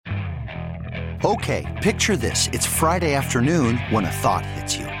Okay, picture this. It's Friday afternoon when a thought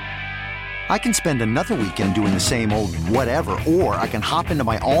hits you. I can spend another weekend doing the same old whatever, or I can hop into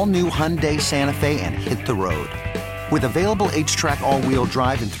my all-new Hyundai Santa Fe and hit the road. With available H-Track all-wheel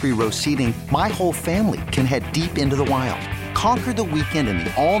drive and 3-row seating, my whole family can head deep into the wild. Conquer the weekend in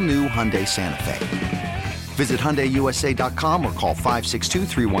the all-new Hyundai Santa Fe. Visit HyundaiUSA.com or call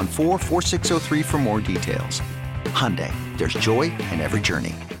 562-314-4603 for more details. Hyundai, there's joy in every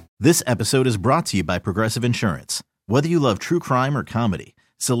journey. This episode is brought to you by Progressive Insurance. Whether you love true crime or comedy,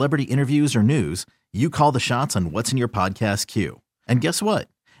 celebrity interviews or news, you call the shots on what's in your podcast queue. And guess what?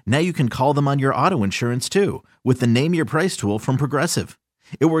 Now you can call them on your auto insurance too with the Name Your Price tool from Progressive.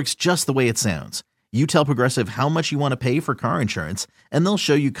 It works just the way it sounds. You tell Progressive how much you want to pay for car insurance, and they'll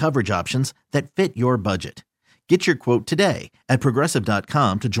show you coverage options that fit your budget. Get your quote today at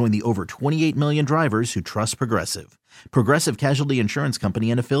Progressive.com to join the over 28 million drivers who trust Progressive. Progressive Casualty Insurance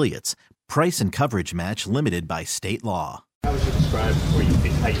Company and Affiliates. Price and coverage match limited by state law. How would you describe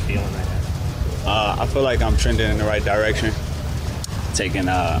how you feeling right now? I feel like I'm trending in the right direction. Taking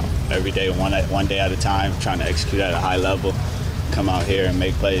every day one day at a time, trying to execute at a high level. Come out here and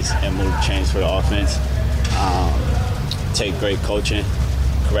make plays and move chains for the offense. Take great coaching,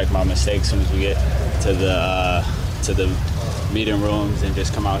 correct my mistakes as soon as we get to the meeting rooms, and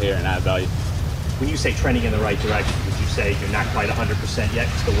just come out here and add value. When you say trending in the right direction, would you say you're not quite 100% yet,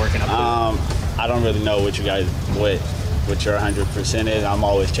 still working up to it? I don't really know what your 100% is. I'm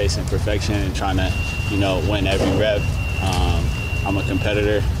always chasing perfection and trying to, win every rep. I'm a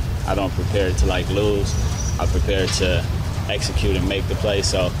competitor. I don't prepare to lose. I prepare to execute and make the play.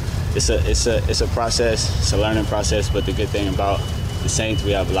 So it's a process. It's a learning process. But the good thing about the Saints,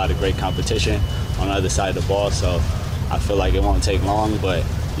 we have a lot of great competition on the other side of the ball. So I feel like it won't take long. But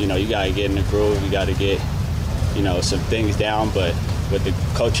you got to get in the groove. You got to get some things down. But with the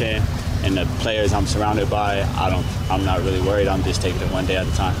coaching and the players I'm surrounded by, I'm not really worried. I'm just taking it one day at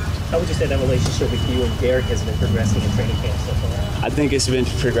a time. How would you say that relationship with you and Derek has been progressing in training camp so far? I think it's been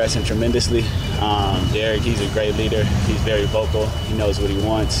progressing tremendously. Derek, he's a great leader. He's very vocal. He knows what he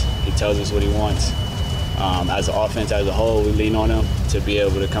wants. He tells us what he wants. As an offense as a whole, we lean on him to be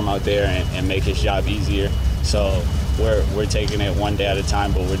able to come out there and make his job easier. So we're taking it one day at a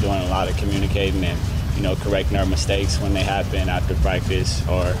time, but we're doing a lot of communicating and correcting our mistakes when they happen after practice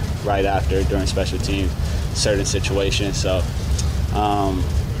or right after during special teams, certain situations. So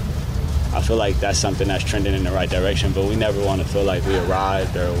I feel like that's something that's trending in the right direction, but we never want to feel like we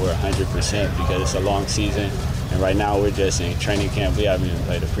arrived or we're 100% because it's a long season. And right now we're just in training camp. We haven't even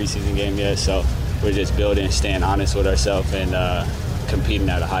played a preseason game yet, so we're just building, staying honest with ourselves and competing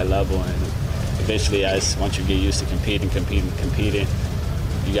at a high level. And eventually, once you get used to competing, you compete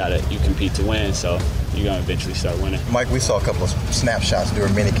to win. So you're going to eventually start winning. Mike, we saw a couple of snapshots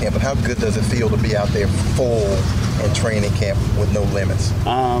during minicamp, but how good does it feel to be out there full in training camp with no limits?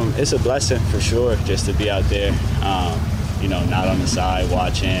 It's a blessing for sure, just to be out there, not on the side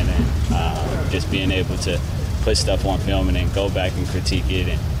watching and just being able to put stuff on film and then go back and critique it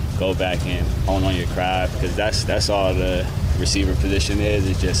and go back and hone on your craft, because that's all the receiver position is.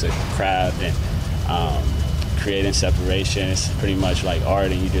 It's just a craft and creating separation. It's pretty much like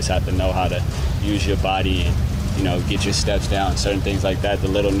art, and you just have to know how to use your body and get your steps down, certain things like that, the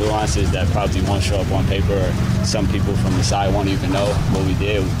little nuances that probably won't show up on paper, or some people from the side won't even know what we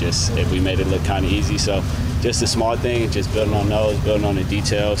did. We made it look kind of easy. So just a small thing, just building on those, building on the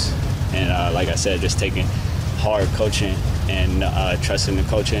details, and like I said, just taking hard coaching and trusting the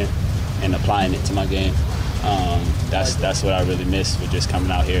coaching and applying it to my game. That's what I really miss with just coming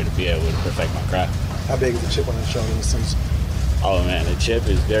out here, to be able to perfect my craft. How big is the chip on the shoulder this season? Oh man, the chip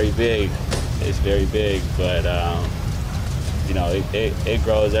is very big. It's very big, but it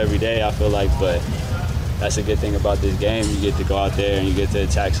grows every day, I feel like. But that's a good thing about this game. You get to go out there and you get to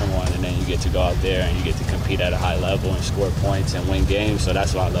attack someone, and then you get to go out there and you get to compete at a high level and score points and win games. So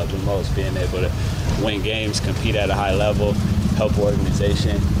that's what I love the most, being able to win games, compete at a high level, help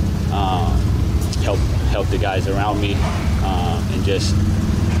organization, help the guys around me, and just.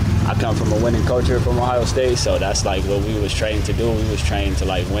 I come from a winning culture from Ohio State, so that's like what we was trained to do. We was trained to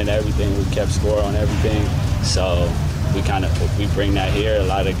win everything. We kept score on everything. So we bring that here. A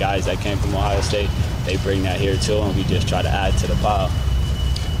lot of guys that came from Ohio State, they bring that here too, and we just try to add to the pile.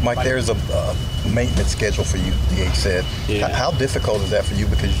 Mike, there's a maintenance schedule for you, DH said. Yeah. How difficult is that for you,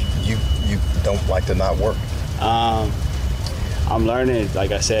 because you don't like to not work? I'm learning, like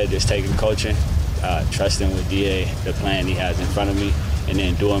I said, just taking coaching, trusting with DA, the plan he has in front of me, and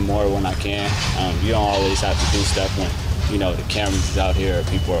then doing more when I can. You don't always have to do stuff when, the cameras is out here or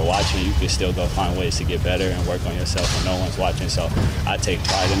people are watching. You can still go find ways to get better and work on yourself when no one's watching. So I take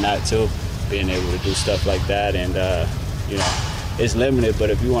pride in that too. being able to do stuff like that. And, you know, it's limited, but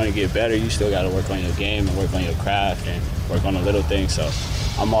if you want to get better, you still got to work on your game and work on your craft and work on the little things. So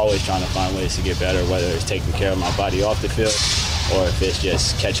I'm always trying to find ways to get better, whether it's taking care of my body off the field or if it's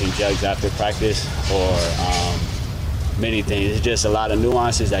just catching jugs after practice or many things. It's just a lot of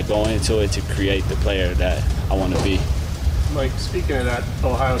nuances that go into it to create the player that I want to be. Mike, speaking of that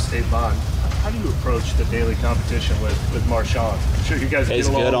Ohio State bond, how do you approach the daily competition with Marshawn? I'm sure you guys get It's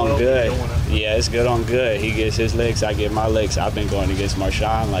along good on well, good. wanna... Yeah, it's good on good. He gets his licks, I get my licks. I've been going against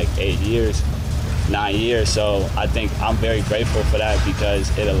Marshawn like 9 years. So I think I'm very grateful for that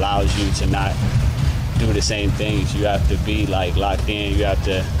because it allows you to not do the same things. You have to be like locked in.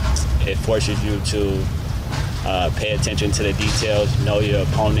 It forces you to pay attention to the details, know your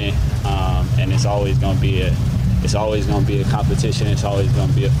opponent, and it's always going to be a competition. It's always going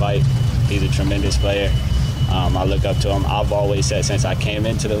to be a fight. He's a tremendous player. I look up to him. I've always said since I came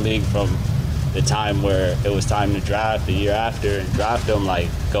into the league from the time where it was time to draft the year after and draft him, like,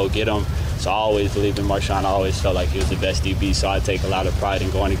 go get him. So I always believed in Marshawn. I always felt like he was the best DB, so I take a lot of pride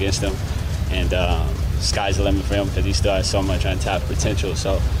in going against him. And sky's the limit for him because he still has so much untapped potential.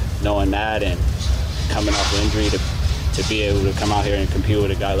 So knowing that and coming off an injury to be able to come out here and compete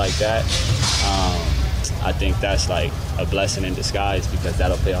with a guy like that, I think that's like a blessing in disguise because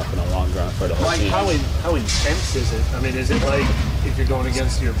that'll pay off in the long run for the whole team. How intense is it? I mean, is it like if you're going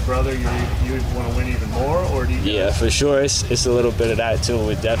against your brother, you want to win even more, or do you? Yeah, for sure. It's a little bit of that too.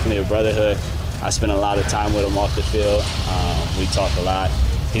 We're definitely a brotherhood. I spend a lot of time with him off the field. We talk a lot.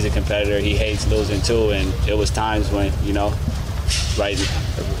 He's a competitor. He hates losing too, and it was times when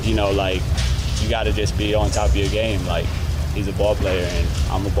like you got to just be on top of your game. Like, he's a ball player and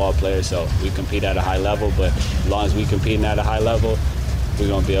I'm a ball player, so we compete at a high level. But as long as we competing at a high level, we're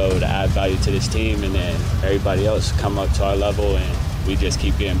gonna be able to add value to this team, and then everybody else come up to our level, and we just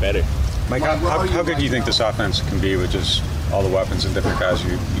keep getting better. Mike, how good do you think this offense can be with just all the weapons and different guys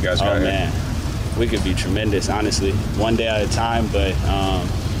you guys got here? Man, we could be tremendous, honestly. One day at a time, but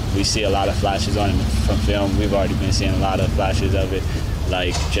we see a lot of flashes on it from film. We've already been seeing a lot of flashes of it,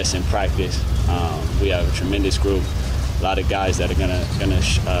 like just in practice. We have a tremendous group. A lot of guys that are gonna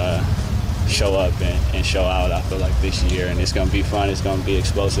show up and show out, I feel like, this year, and it's gonna be fun. It's gonna be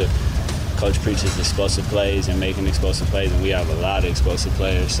explosive. Coach preaches explosive plays and making explosive plays, and we have a lot of explosive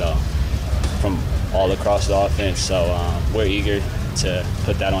players, so from all across the offense. So we're eager to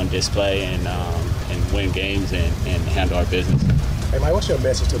put that on display and win games and handle our business. Hey, Mike, what's your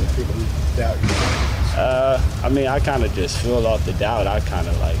message to the people who doubt you? I mean, I kind of just feel off the doubt. I kind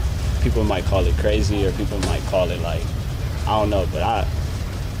of like, people might call it crazy or people might call it like, I don't know, but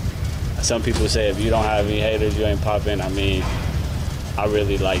some people say if you don't have any haters, you ain't popping. I mean, I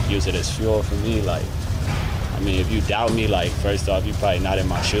really like use it as fuel for me. Like, I mean, if you doubt me, like, first off, you're probably not in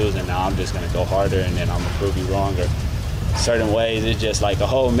my shoes, and now I'm just gonna go harder and then I'm gonna prove you wrong. Or certain ways, it's just like a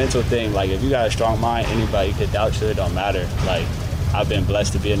whole mental thing. Like, if you got a strong mind, anybody could doubt you, it don't matter. Like, I've been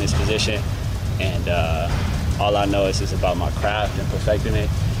blessed to be in this position, and all I know is it's about my craft and perfecting it,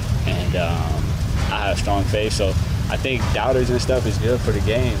 and I have strong faith. So I think doubters and stuff is good for the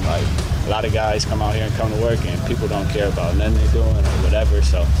game. Like, a lot of guys come out here and come to work and people don't care about nothing they're doing or whatever.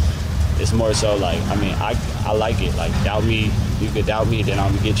 So it's more so like, I mean, I like it. Like, doubt me, you could doubt me, then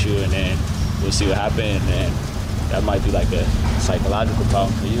I'm gonna get you, and then we'll see what happens. And that might be like a psychological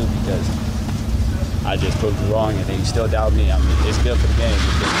problem for you because I just proved you wrong and then you still doubt me. I mean, it's good for the game. It's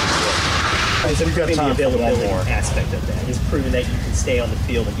good for the sport. It's improving the availability aspect of that. It's proving that you can stay on the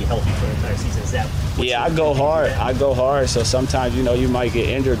field and be healthy for an entire season. Is that? Yeah, I go hard. So sometimes, you might get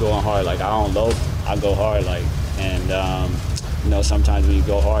injured going hard. Like, I don't loaf. I go hard. Like, and sometimes when you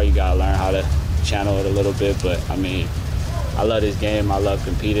go hard, you gotta learn how to channel it a little bit. But I mean, I love this game. I love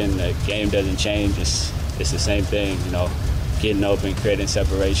competing. The game doesn't change. It's the same thing. Getting open, creating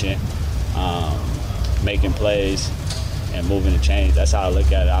separation, making plays, and moving the chains. That's how I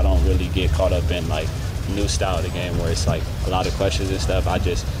look at it. I don't really get caught up in like new style of the game where it's like a lot of questions and stuff. I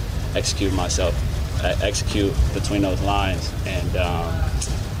just execute between those lines and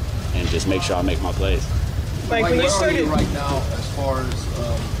just make sure I make my plays. Mike, when you started right now, as far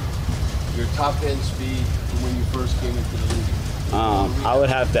as your top end speed from when you first came into the league? I would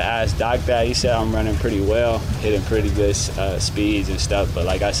have to ask Doc that. He said I'm running pretty well, hitting pretty good speeds and stuff. But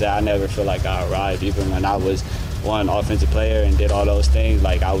like I said, I never feel like I arrived. Even when I was one offensive player and did all those things,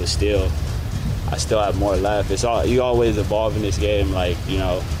 like I still have more left. You always evolve in this game, like,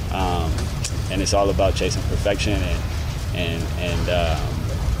 and it's all about chasing perfection and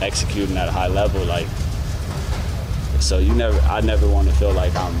executing at a high level. Like, so I never want to feel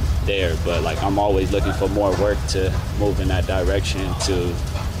like I'm there, but like I'm always looking for more work to move in that direction to,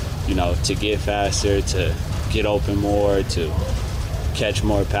 to get faster, to get open more, to catch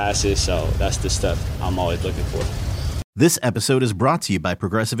more passes. So that's the stuff I'm always looking for. This episode is brought to you by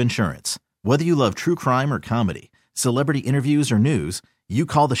Progressive Insurance. Whether you love true crime or comedy, celebrity interviews or news, you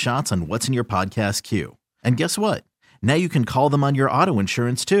call the shots on what's in your podcast queue. And guess what? Now you can call them on your auto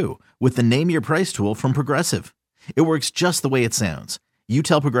insurance too with the Name Your Price tool from Progressive. It works just the way it sounds. You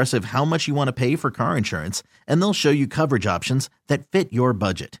tell Progressive how much you want to pay for car insurance, and they'll show you coverage options that fit your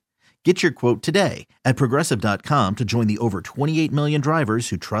budget. Get your quote today at Progressive.com to join the over 28 million drivers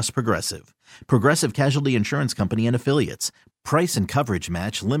who trust Progressive. Progressive Casualty Insurance Company and Affiliates. Price and coverage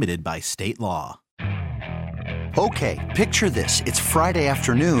match limited by state law. Okay, picture this. It's Friday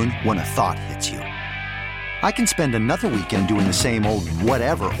afternoon when a thought hits you. I can spend another weekend doing the same old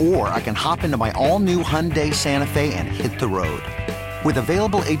whatever, or I can hop into my all-new Hyundai Santa Fe and hit the road. With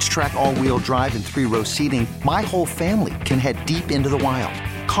available H-Track all-wheel drive and 3-row seating, my whole family can head deep into the wild.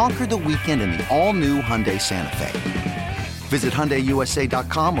 Conquer the weekend in the all-new Hyundai Santa Fe. Visit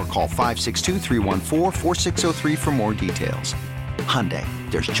HyundaiUSA.com or call 562-314-4603 for more details. Hyundai,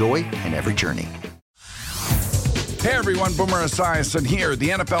 there's joy in every journey. Hey everyone, Boomer Esiason here. The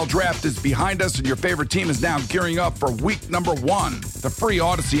NFL Draft is behind us and your favorite team is now gearing up for week number 1. The free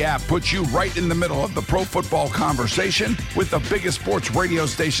Odyssey app puts you right in the middle of the pro football conversation with the biggest sports radio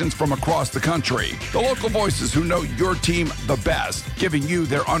stations from across the country. The local voices who know your team the best, giving you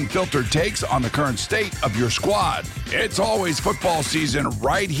their unfiltered takes on the current state of your squad. It's always football season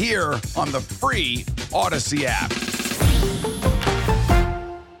right here on the free Odyssey app.